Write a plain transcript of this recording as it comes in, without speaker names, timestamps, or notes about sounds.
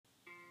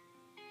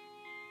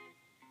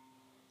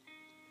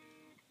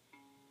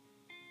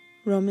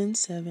Romans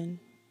 7.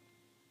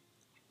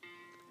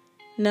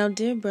 Now,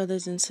 dear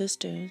brothers and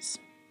sisters,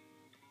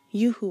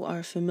 you who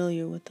are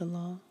familiar with the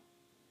law,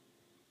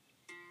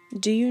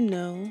 do you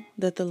know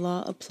that the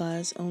law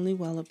applies only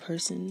while a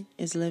person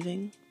is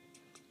living?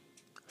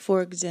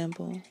 For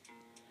example,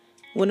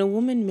 when a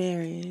woman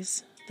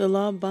marries, the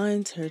law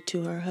binds her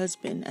to her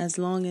husband as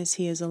long as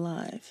he is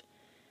alive.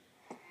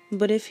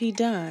 But if he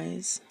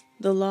dies,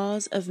 the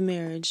laws of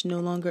marriage no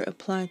longer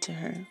apply to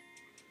her.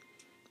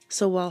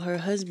 So while her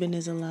husband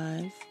is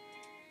alive,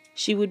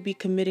 she would be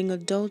committing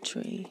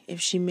adultery if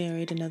she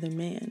married another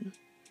man.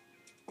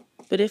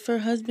 But if her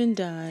husband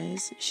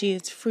dies, she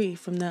is free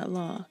from that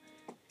law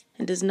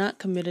and does not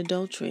commit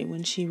adultery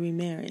when she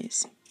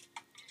remarries.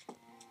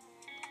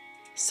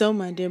 So,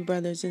 my dear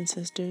brothers and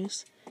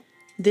sisters,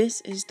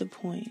 this is the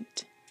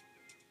point.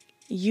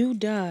 You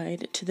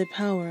died to the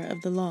power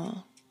of the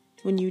law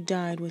when you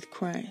died with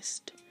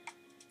Christ,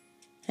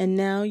 and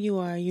now you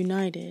are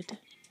united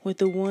with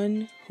the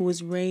one who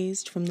was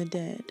raised from the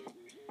dead.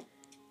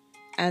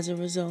 As a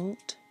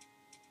result,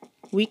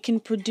 we can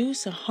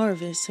produce a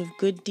harvest of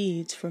good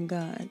deeds for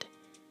God.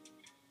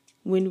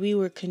 When we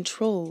were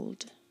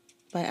controlled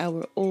by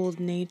our old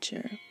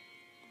nature,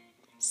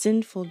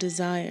 sinful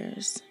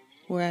desires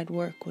were at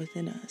work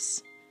within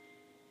us,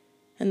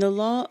 and the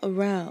law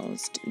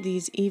aroused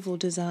these evil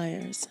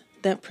desires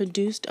that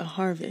produced a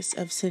harvest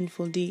of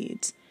sinful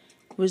deeds,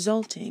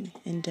 resulting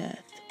in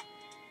death.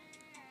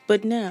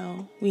 But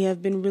now we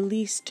have been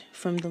released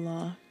from the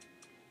law,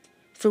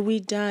 for we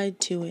died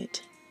to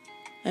it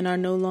and are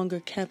no longer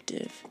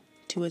captive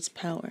to its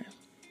power.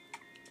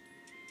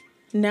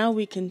 Now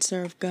we can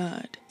serve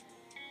God,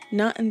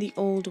 not in the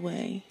old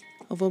way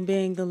of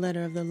obeying the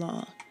letter of the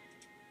law,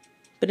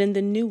 but in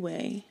the new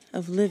way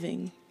of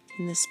living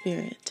in the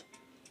Spirit.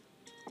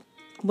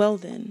 Well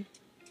then,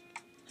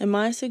 am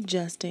I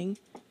suggesting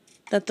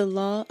that the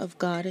law of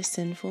God is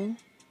sinful?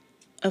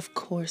 Of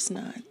course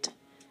not.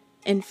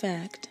 In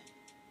fact,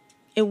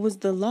 it was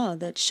the law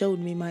that showed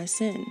me my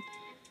sin.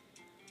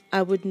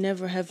 I would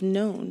never have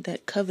known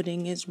that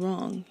coveting is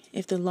wrong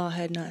if the law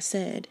had not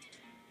said,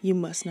 "You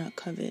must not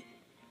covet."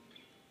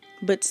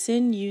 But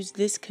sin used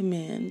this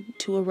command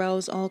to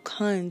arouse all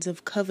kinds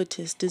of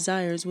covetous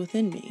desires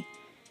within me.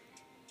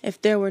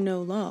 If there were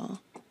no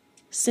law,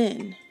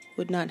 sin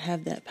would not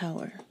have that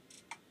power.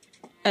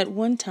 At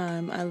one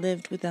time I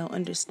lived without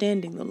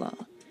understanding the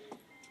law,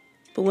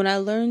 but when I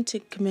learned to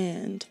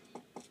command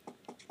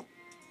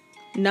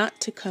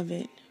not to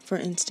covet, for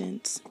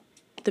instance,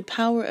 the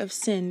power of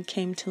sin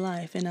came to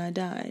life and I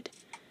died.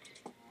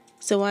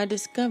 So I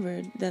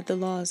discovered that the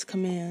law's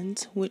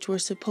commands, which were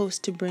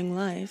supposed to bring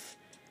life,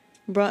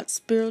 brought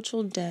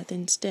spiritual death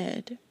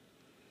instead.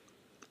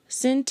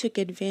 Sin took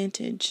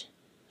advantage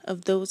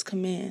of those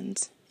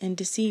commands and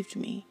deceived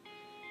me.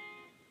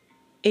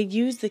 It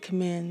used the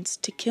commands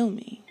to kill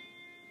me,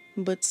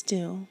 but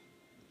still,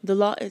 the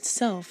law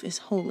itself is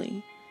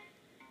holy,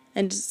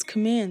 and its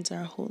commands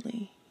are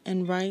holy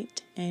and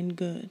right and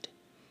good.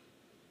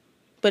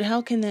 But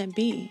how can that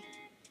be?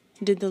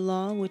 Did the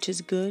law, which is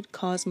good,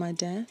 cause my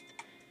death?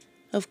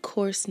 Of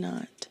course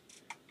not.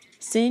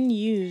 Sin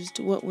used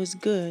what was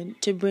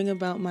good to bring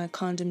about my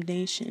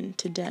condemnation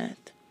to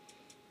death.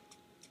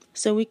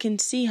 So we can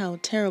see how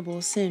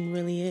terrible sin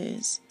really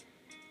is.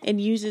 It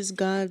uses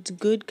God's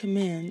good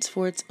commands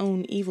for its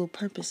own evil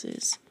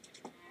purposes.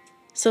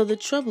 So the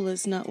trouble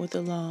is not with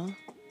the law,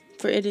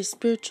 for it is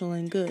spiritual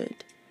and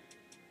good.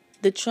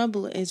 The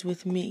trouble is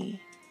with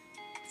me,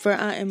 for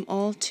I am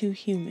all too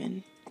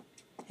human,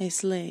 a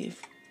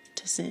slave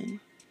to sin.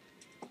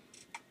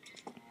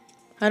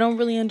 I don't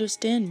really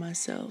understand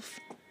myself,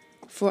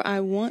 for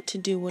I want to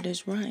do what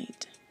is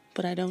right,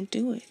 but I don't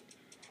do it.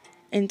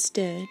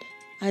 Instead,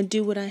 I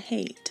do what I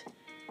hate.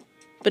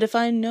 But if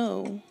I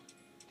know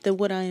that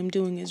what I am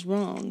doing is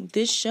wrong,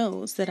 this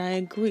shows that I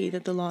agree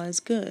that the law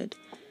is good.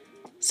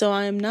 So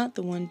I am not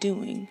the one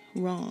doing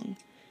wrong.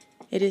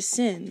 It is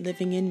sin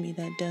living in me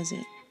that does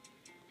it.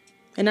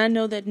 And I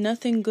know that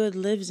nothing good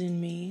lives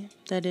in me,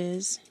 that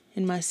is,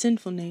 in my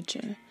sinful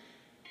nature.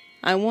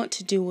 I want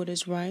to do what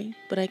is right,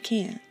 but I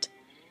can't.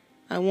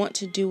 I want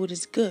to do what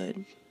is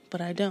good,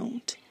 but I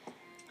don't.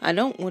 I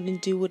don't want to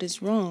do what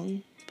is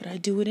wrong, but I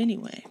do it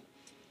anyway.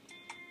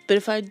 But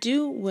if I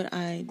do what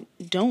I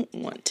don't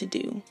want to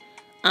do,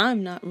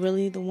 I'm not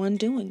really the one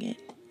doing it.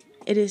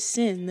 It is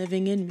sin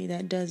living in me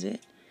that does it.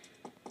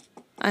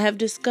 I have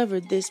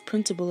discovered this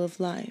principle of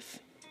life,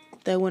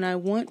 that when I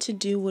want to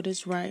do what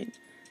is right,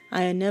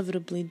 I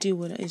inevitably do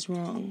what is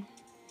wrong.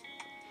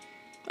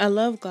 I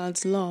love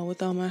God's law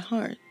with all my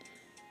heart,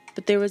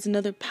 but there is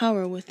another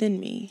power within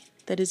me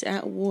that is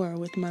at war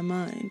with my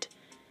mind.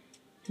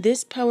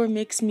 This power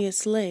makes me a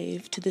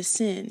slave to the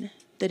sin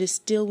that is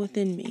still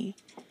within me.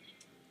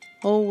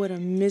 Oh, what a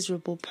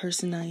miserable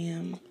person I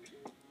am.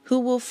 Who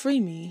will free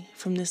me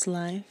from this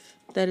life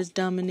that is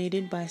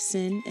dominated by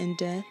sin and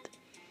death?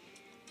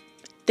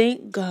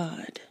 Thank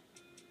God.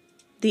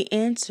 The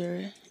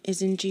answer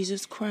is in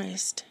Jesus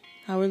Christ,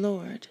 our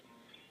Lord.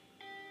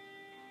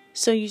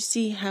 So you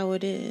see how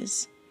it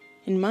is,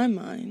 in my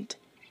mind,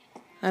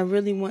 I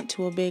really want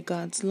to obey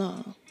God's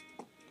law,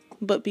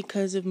 but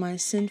because of my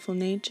sinful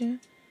nature,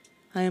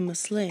 I am a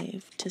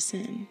slave to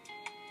sin.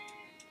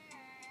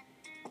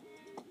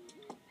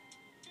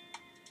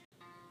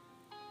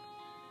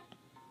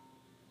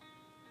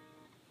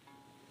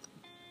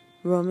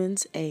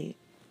 Romans 8.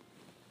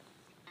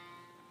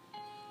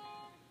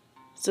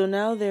 So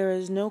now there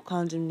is no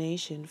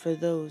condemnation for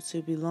those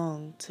who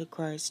belong to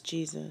Christ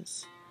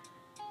Jesus.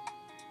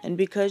 And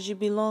because you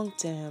belong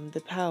to Him,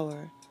 the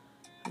power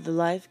of the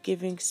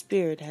life-giving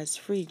Spirit has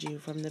freed you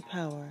from the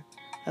power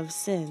of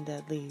sin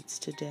that leads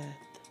to death.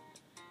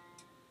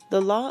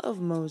 The law of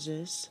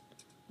Moses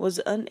was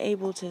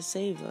unable to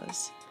save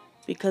us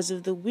because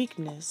of the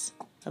weakness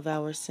of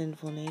our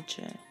sinful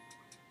nature.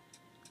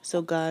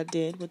 So God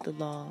did what the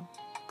law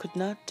could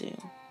not do.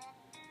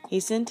 He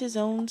sent His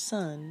own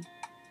Son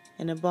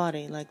in a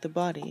body like the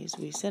bodies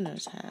we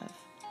sinners have.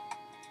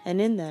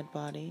 And in that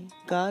body,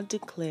 God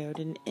declared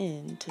an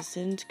end to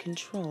sin's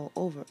control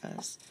over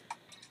us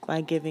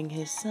by giving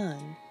His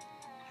Son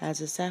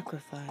as a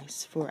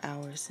sacrifice for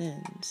our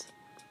sins.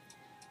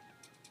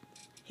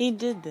 He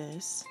did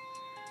this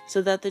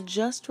so that the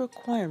just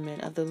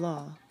requirement of the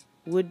law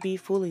would be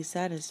fully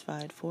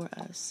satisfied for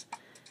us,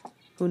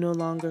 who no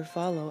longer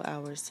follow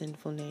our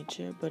sinful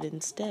nature, but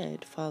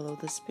instead follow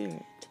the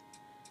Spirit.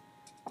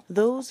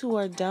 Those who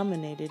are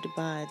dominated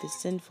by the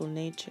sinful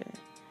nature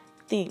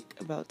think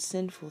about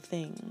sinful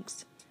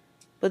things,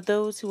 but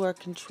those who are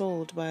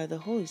controlled by the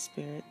Holy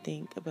Spirit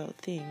think about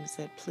things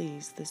that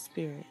please the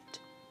Spirit.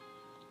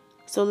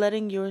 So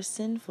letting your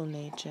sinful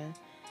nature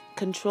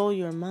control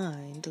your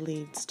mind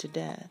leads to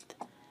death,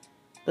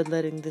 but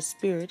letting the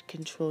Spirit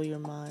control your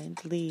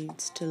mind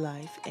leads to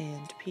life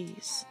and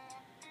peace.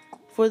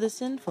 For the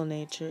sinful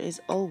nature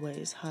is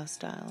always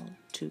hostile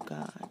to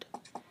God.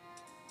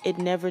 It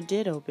never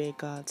did obey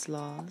God's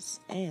laws,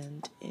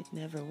 and it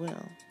never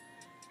will.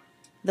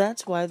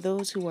 That's why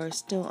those who are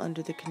still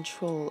under the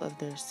control of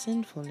their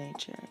sinful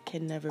nature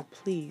can never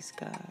please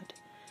God.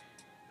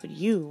 But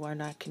you are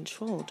not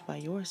controlled by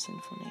your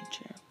sinful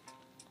nature.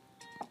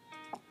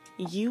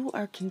 You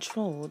are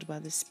controlled by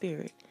the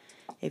Spirit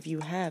if you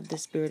have the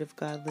Spirit of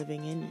God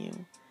living in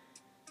you.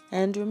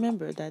 And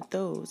remember that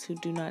those who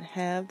do not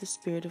have the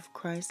Spirit of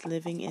Christ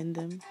living in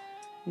them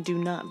do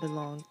not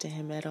belong to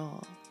Him at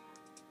all.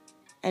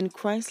 And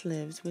Christ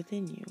lives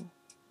within you.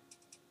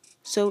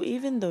 So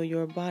even though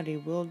your body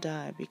will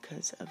die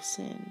because of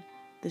sin,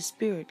 the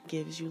Spirit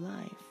gives you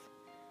life,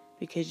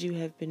 because you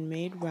have been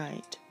made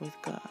right with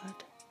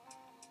God.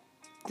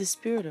 The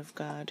Spirit of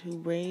God who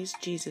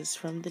raised Jesus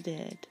from the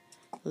dead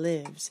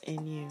lives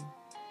in you.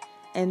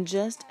 And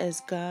just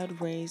as God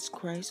raised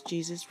Christ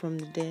Jesus from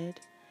the dead,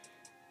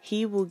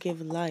 He will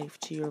give life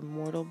to your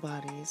mortal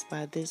bodies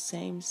by this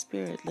same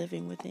Spirit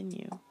living within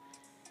you.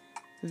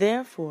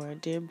 Therefore,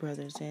 dear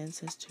brothers and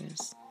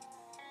sisters,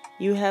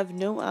 you have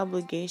no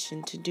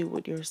obligation to do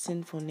what your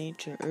sinful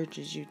nature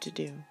urges you to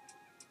do.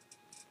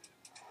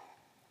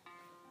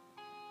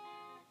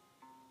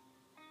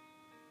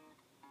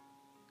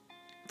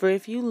 For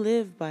if you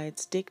live by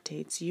its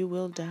dictates, you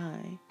will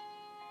die.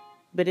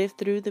 But if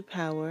through the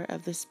power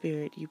of the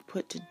Spirit you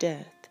put to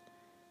death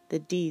the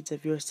deeds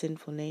of your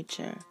sinful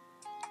nature,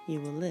 you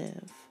will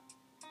live.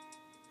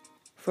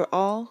 For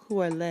all who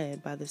are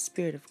led by the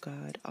Spirit of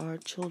God are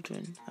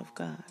children of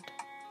God.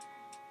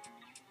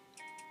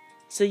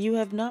 So you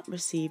have not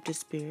received a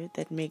spirit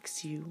that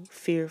makes you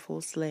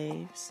fearful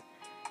slaves.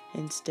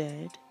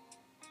 Instead,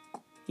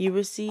 you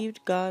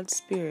received God's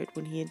Spirit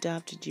when He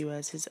adopted you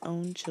as His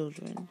own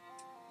children.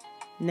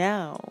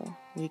 Now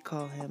we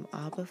call Him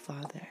Abba,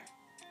 Father.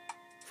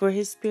 For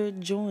His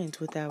Spirit joins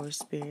with our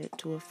spirit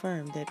to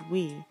affirm that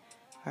we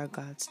are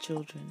God's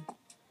children.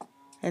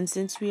 And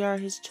since we are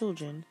His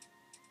children,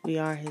 we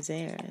are His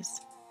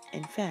heirs.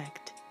 In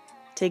fact,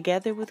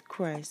 together with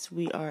Christ,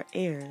 we are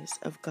heirs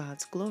of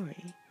God's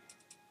glory.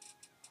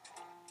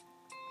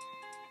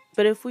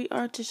 But if we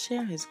are to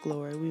share His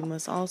glory, we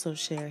must also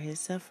share His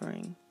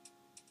suffering.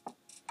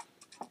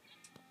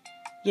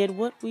 Yet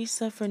what we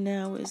suffer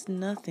now is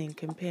nothing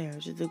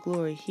compared to the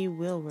glory He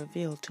will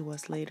reveal to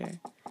us later.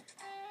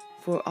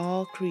 For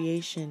all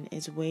creation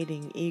is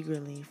waiting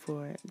eagerly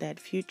for that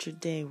future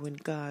day when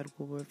God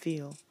will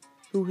reveal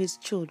who His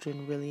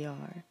children really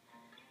are.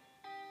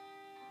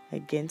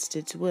 Against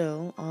its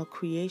will, all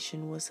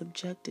creation was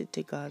subjected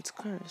to God's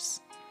curse.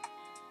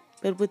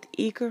 But with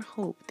eager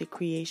hope, the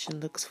creation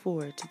looks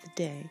forward to the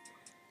day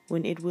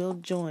when it will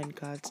join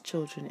God's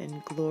children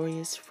in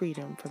glorious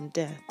freedom from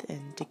death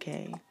and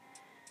decay.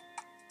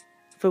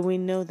 For we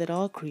know that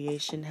all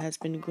creation has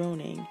been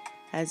groaning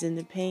as in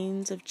the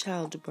pains of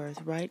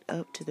childbirth right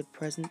up to the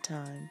present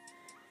time.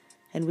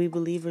 And we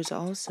believers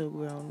also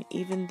groan,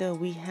 even though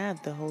we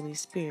have the Holy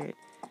Spirit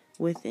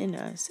within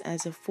us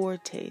as a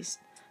foretaste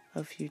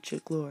of future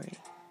glory.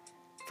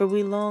 For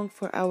we long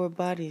for our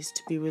bodies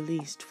to be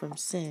released from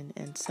sin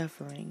and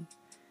suffering.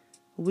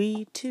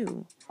 We,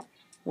 too,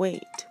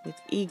 wait with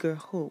eager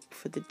hope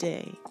for the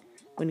day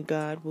when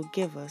God will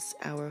give us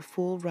our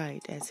full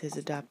right as His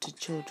adopted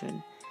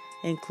children,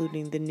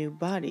 including the new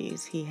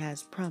bodies He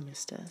has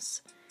promised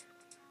us.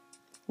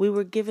 We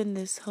were given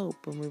this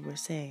hope when we were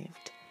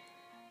saved.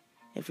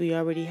 If we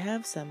already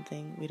have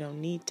something, we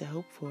don't need to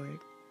hope for it.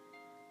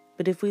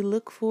 But if we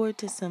look forward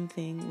to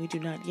something we do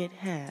not yet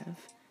have,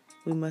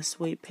 we must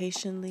wait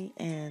patiently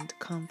and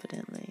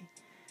confidently.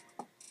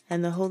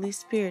 And the Holy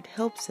Spirit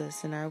helps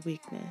us in our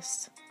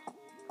weakness.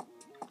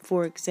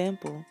 For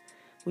example,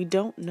 we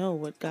don't know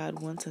what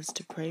God wants us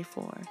to pray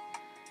for,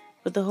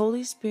 but the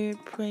Holy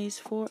Spirit prays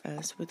for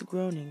us with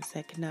groanings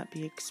that cannot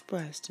be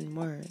expressed in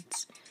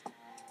words.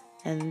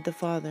 And the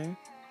Father,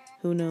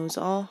 who knows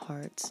all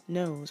hearts,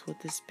 knows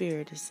what the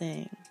Spirit is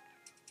saying.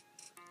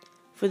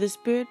 For the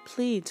Spirit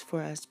pleads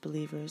for us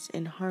believers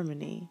in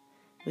harmony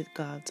with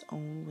God's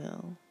own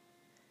will.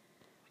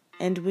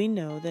 And we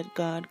know that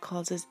God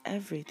causes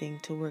everything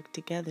to work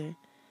together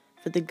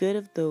for the good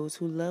of those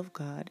who love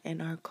God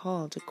and are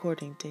called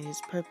according to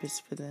His purpose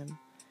for them.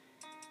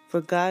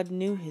 For God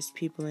knew His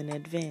people in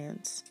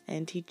advance,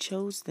 and He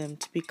chose them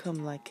to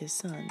become like His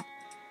Son,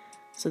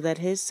 so that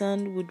His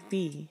Son would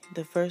be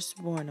the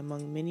firstborn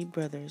among many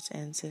brothers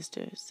and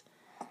sisters.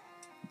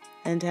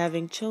 And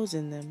having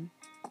chosen them,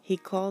 He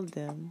called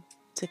them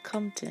to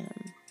come to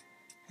Him,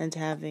 and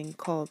having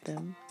called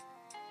them,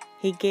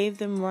 He gave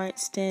them right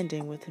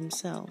standing with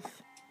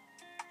Himself,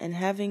 and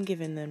having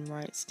given them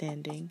right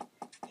standing,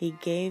 He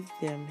gave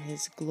them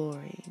His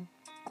glory.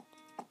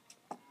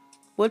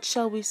 What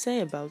shall we say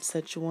about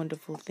such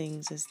wonderful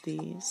things as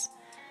these?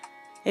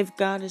 If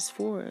God is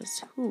for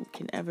us, who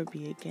can ever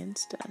be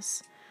against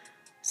us?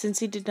 Since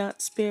He did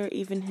not spare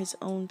even His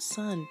own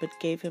Son, but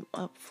gave Him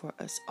up for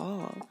us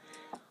all,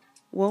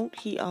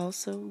 won't He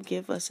also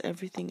give us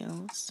everything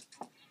else?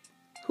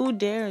 Who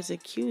dares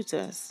accuse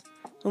us,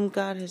 whom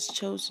God has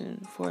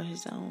chosen for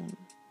His own?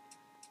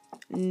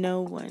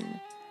 No one,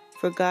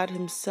 for God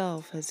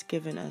Himself has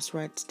given us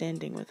right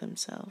standing with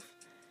Himself.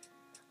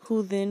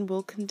 Who then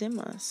will condemn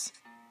us?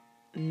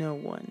 No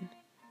one.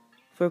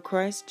 For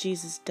Christ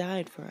Jesus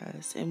died for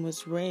us and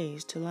was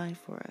raised to life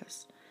for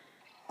us,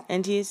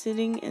 and He is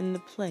sitting in the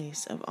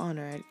place of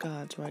honor at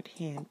God's right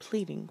hand,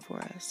 pleading for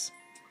us.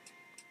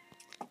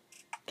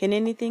 Can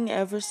anything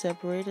ever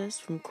separate us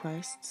from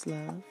Christ's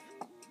love?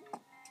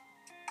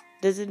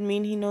 Does it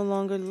mean He no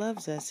longer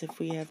loves us if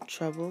we have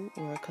trouble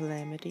or a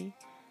calamity,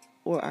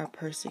 or are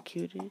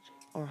persecuted,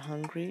 or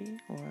hungry,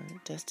 or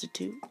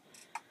destitute,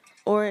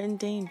 or in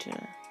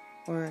danger,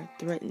 or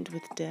threatened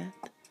with death?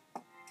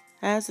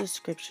 As the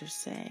Scriptures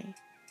say,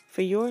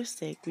 for your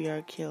sake we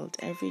are killed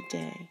every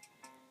day.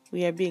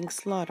 We are being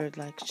slaughtered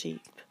like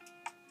sheep.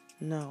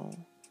 No.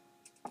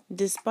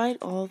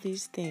 Despite all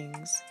these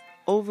things,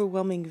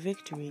 overwhelming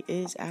victory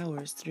is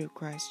ours through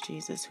Christ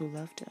Jesus who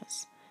loved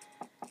us.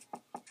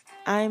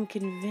 I am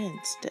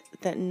convinced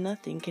that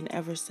nothing can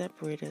ever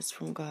separate us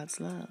from God's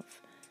love.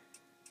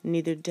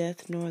 Neither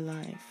death nor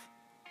life,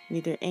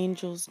 neither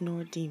angels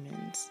nor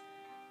demons,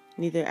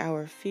 neither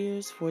our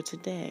fears for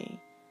today,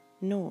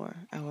 nor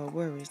our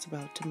worries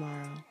about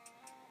tomorrow.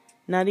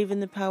 Not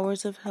even the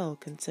powers of hell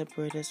can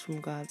separate us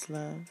from God's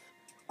love.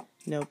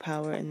 No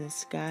power in the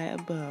sky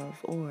above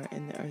or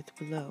in the earth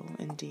below,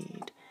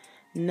 indeed.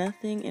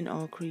 Nothing in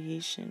all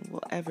creation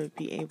will ever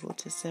be able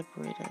to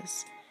separate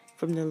us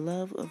from the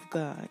love of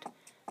God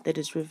that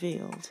is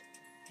revealed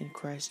in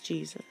Christ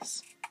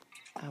Jesus,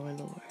 our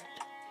Lord.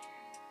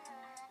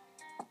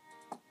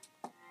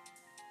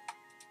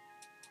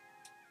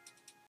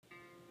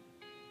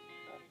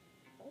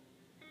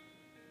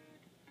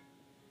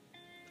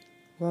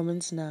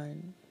 Romans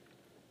 9.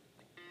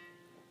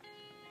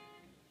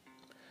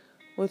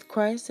 With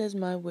Christ as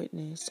my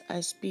witness,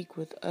 I speak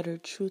with utter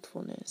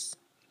truthfulness.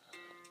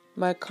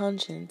 My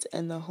conscience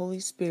and the Holy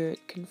Spirit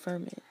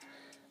confirm it.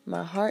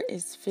 My heart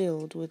is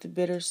filled with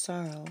bitter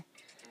sorrow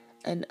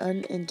and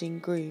unending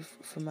grief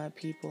for my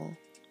people,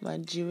 my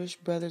Jewish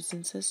brothers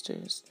and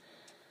sisters.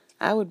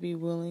 I would be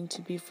willing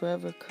to be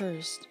forever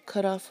cursed,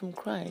 cut off from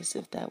Christ,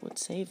 if that would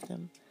save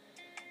them.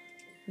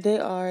 They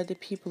are the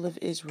people of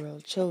Israel,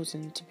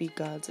 chosen to be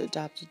God's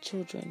adopted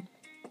children.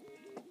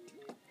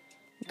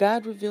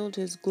 God revealed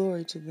His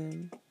glory to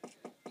them.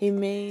 He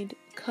made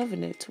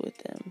covenants with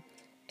them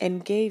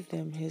and gave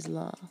them His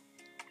law.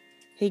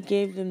 He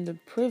gave them the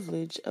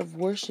privilege of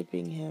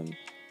worshiping Him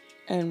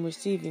and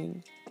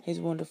receiving His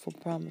wonderful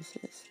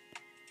promises.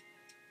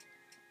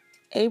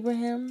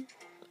 Abraham,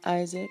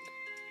 Isaac,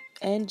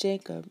 and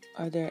Jacob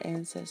are their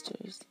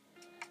ancestors,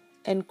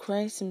 and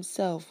Christ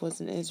Himself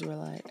was an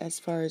Israelite as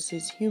far as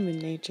His human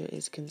nature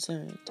is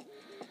concerned,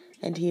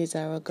 and He is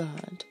our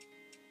God,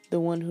 the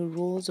one who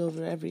rules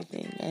over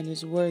everything and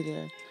is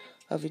worthy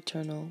of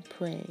eternal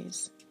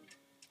praise.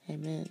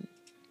 Amen.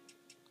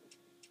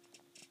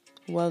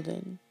 Well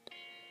then,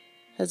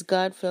 has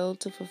God failed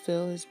to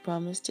fulfill His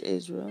promise to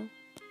Israel?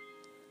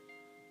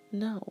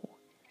 No.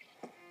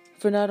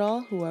 For not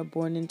all who are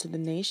born into the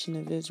nation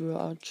of Israel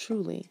are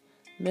truly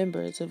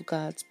members of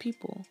God's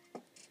people.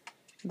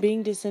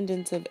 Being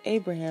descendants of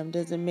Abraham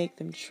doesn't make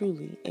them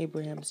truly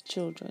Abraham's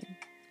children.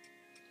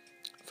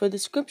 For the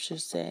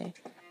Scriptures say,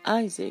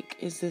 Isaac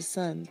is the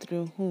son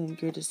through whom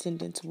your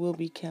descendants will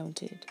be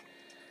counted.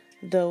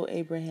 though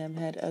Abraham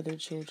had other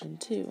children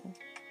too.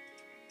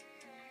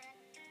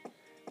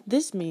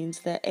 This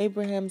means that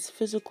Abraham's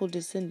physical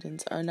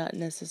descendants are not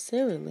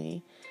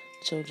necessarily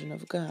children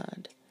of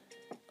God.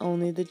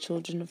 Only the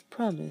children of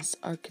promise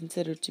are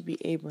considered to be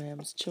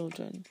Abraham's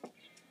children.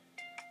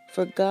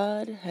 For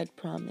God had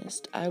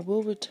promised, "I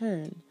will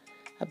return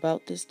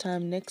about this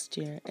time next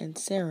year, and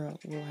Sarah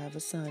will have a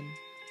son."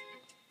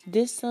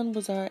 This son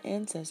was our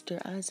ancestor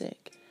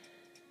Isaac.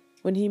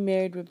 When he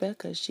married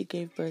Rebekah, she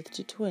gave birth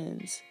to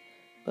twins,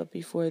 but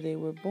before they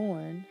were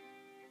born,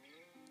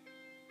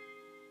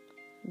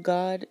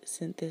 God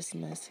sent this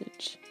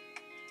message.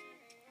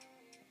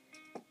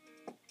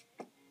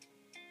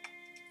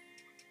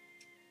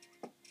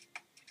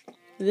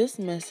 This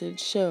message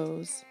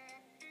shows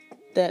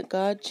that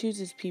God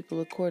chooses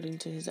people according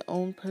to his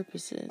own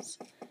purposes.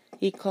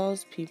 He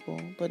calls people,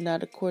 but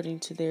not according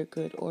to their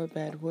good or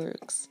bad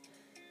works.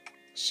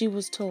 She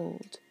was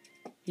told,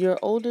 "Your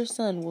older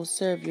son will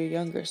serve your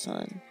younger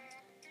son."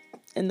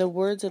 In the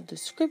words of the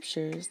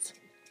scriptures,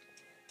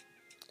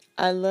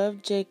 "I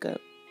loved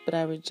Jacob, but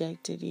I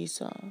rejected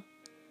Esau."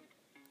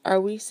 Are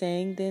we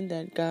saying then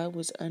that God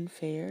was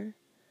unfair?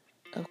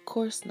 Of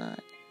course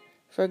not.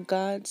 For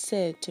God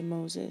said to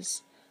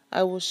Moses,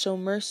 "I will show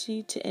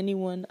mercy to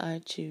anyone I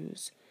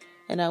choose,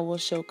 and I will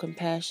show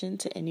compassion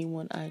to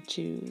anyone I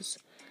choose."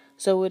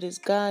 So it is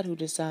God who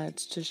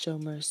decides to show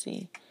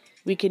mercy.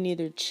 We can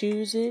neither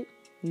choose it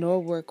nor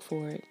work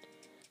for it.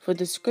 For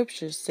the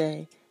scriptures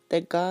say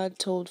that God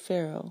told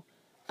Pharaoh,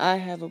 "I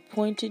have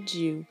appointed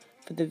you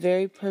for the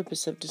very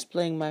purpose of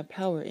displaying my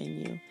power in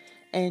you,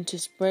 and to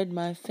spread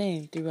my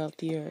fame throughout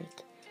the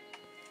earth."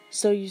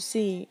 So you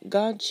see,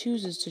 God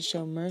chooses to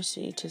show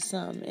mercy to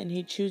some, and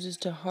he chooses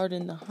to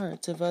harden the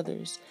hearts of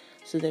others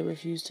so they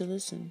refuse to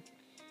listen.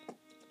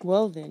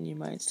 Well then, you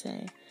might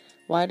say,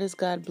 why does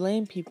God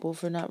blame people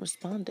for not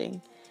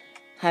responding?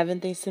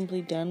 Haven't they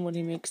simply done what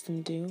he makes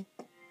them do?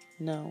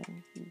 No,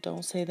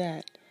 don't say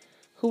that.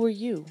 Who are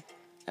you,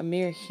 a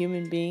mere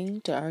human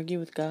being, to argue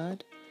with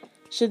God?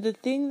 Should the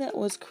thing that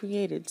was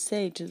created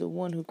say to the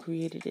one who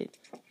created it,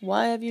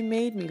 "Why have you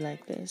made me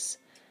like this?"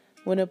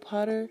 When a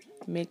potter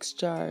makes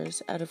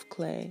jars out of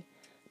clay,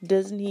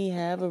 doesn't he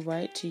have a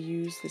right to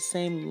use the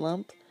same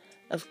lump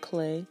of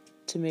clay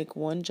to make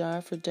one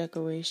jar for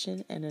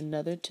decoration and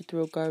another to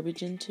throw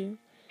garbage into?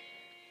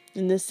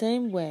 In the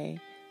same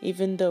way,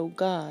 even though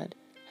God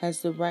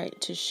has the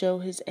right to show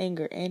his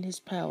anger and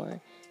his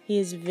power, he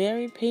is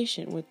very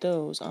patient with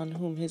those on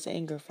whom his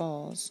anger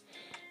falls,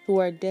 who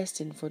are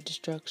destined for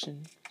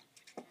destruction.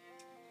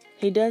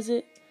 He does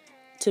it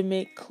to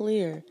make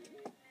clear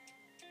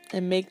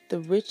and make the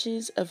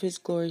riches of his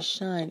glory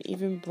shine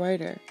even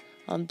brighter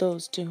on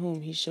those to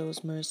whom he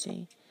shows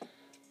mercy,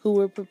 who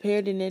were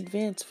prepared in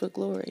advance for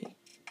glory.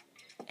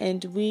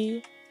 And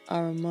we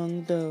are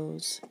among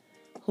those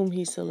whom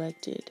he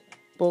selected,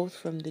 both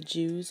from the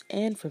Jews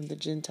and from the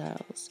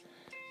Gentiles.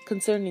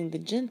 Concerning the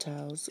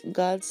Gentiles,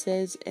 God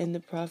says in the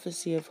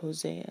prophecy of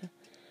Hosea,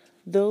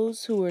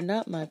 "Those who were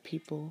not my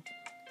people,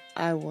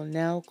 I will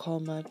now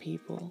call my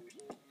people,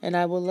 and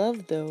I will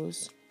love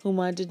those whom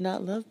I did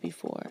not love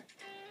before."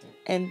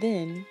 And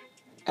then,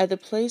 at the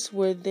place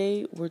where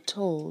they were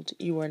told,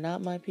 "You are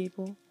not my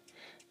people,"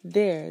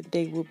 there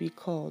they will be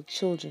called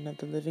children of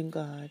the living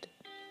God.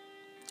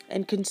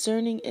 And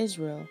concerning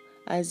Israel,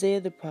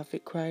 Isaiah the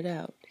prophet cried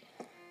out,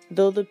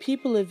 "Though the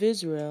people of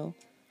Israel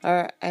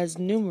are as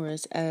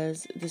numerous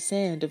as the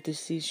sand of the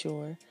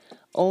seashore,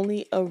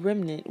 only a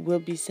remnant will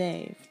be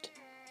saved.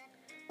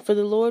 For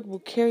the Lord will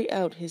carry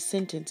out his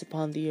sentence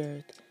upon the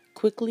earth,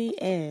 quickly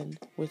and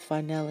with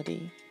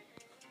finality."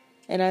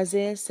 And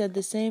Isaiah said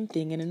the same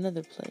thing in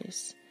another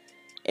place.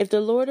 "If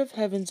the Lord of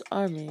heaven's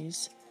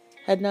armies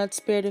had not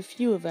spared a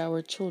few of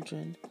our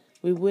children,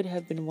 we would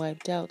have been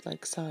wiped out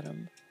like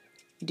Sodom,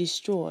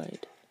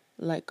 destroyed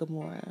like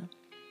Gomorrah."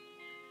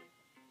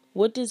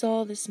 What does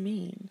all this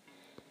mean?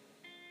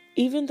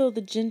 Even though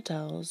the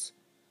Gentiles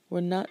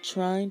were not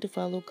trying to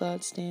follow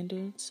God's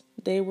standards,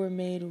 they were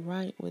made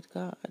right with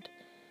God,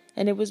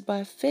 and it was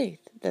by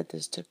faith that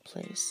this took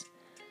place.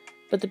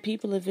 But the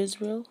people of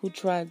Israel, who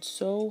tried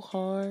so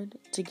hard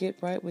to get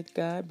right with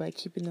God by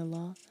keeping the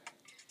law,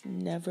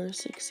 never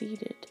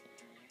succeeded.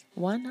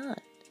 Why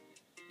not?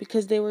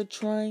 Because they were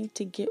trying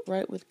to get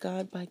right with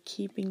God by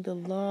keeping the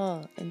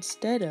law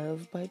instead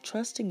of by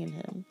trusting in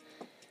him.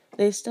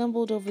 They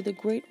stumbled over the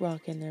great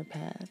rock in their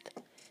path.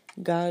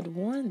 God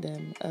warned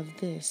them of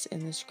this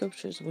in the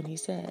scriptures when he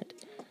said,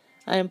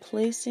 "I am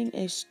placing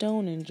a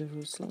stone in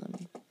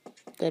Jerusalem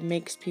that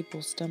makes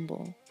people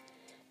stumble,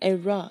 a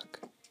rock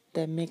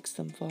that makes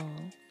them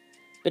fall.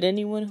 But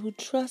anyone who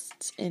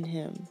trusts in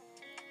him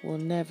will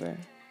never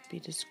be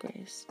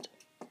disgraced."